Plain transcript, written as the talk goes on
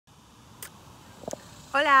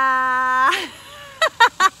Hola!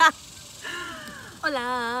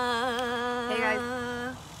 Hola! Hey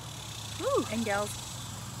guys. Woo. And gals.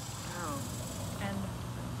 Oh, And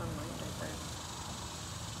sunlight right there.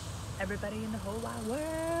 everybody in the whole wide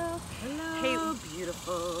world. Hello, Hey,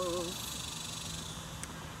 beautiful.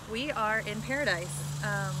 we are in paradise.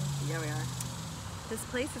 Yeah, we are. This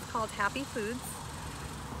place is called Happy Foods.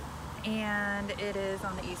 And it is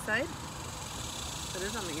on the east side It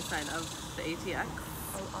is on the east side of the ATX,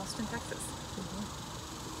 of Austin, Texas.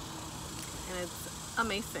 and it's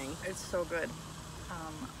amazing. It's so good.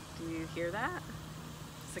 Do you hear that?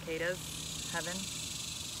 Cicadas, heaven.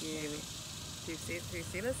 Do you, Do you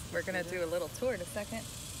see this? We're gonna do a little tour in a second.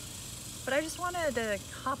 But I just wanted to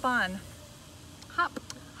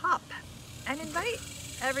hop, and invite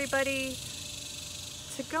everybody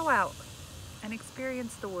to go out and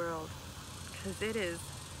experience the world, because it is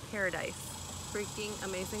paradise. freaking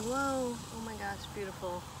amazing. Whoa, oh my gosh,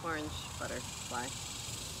 beautiful orange butterfly.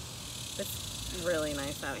 It's really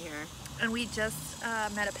nice out here. And we just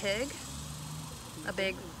met a pig, a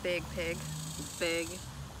big pig. Big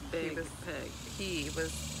He was- pig. He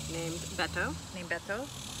was Named Beto. named Beto,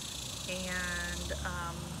 and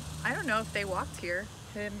I don't know if they walked here.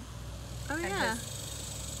 Him Oh and yeah.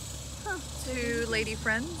 his Huh. two lady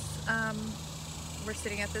friends were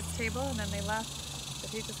sitting at this table, and then they left.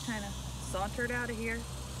 But he just kind of sauntered out of here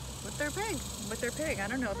With their pig. with their pig. I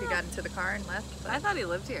don't know if he got into the car and left. But, I thought he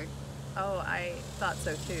lived here. oh, I thought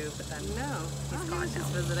so too. But then No. He's He gone was just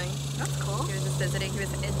now. visiting. That's cool. he was just visiting. He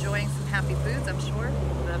was enjoying some Happy Foods, I'm sure.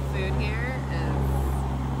 The food here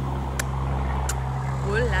is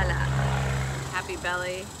Ooh la la, happy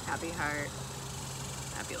belly, happy heart,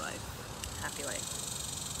 happy life. happy life.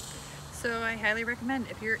 So I highly recommend,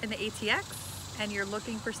 if you're in the ATX and you're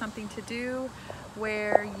looking for something to do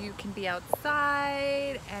where you can be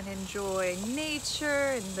outside and enjoy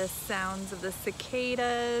nature and the sounds of the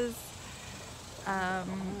cicadas.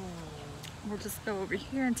 We'll just go over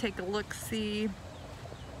here and take a look-see.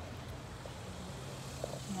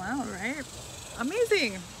 Wow, right?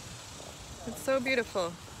 Amazing. It's so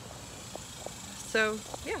beautiful. So,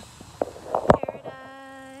 yeah.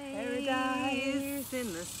 Paradise.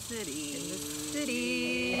 In the city. In the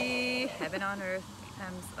city. Heaven on earth.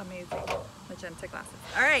 Amazing. Magenta glasses.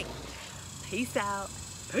 All right. Peace out.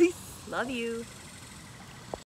 Peace. Love you.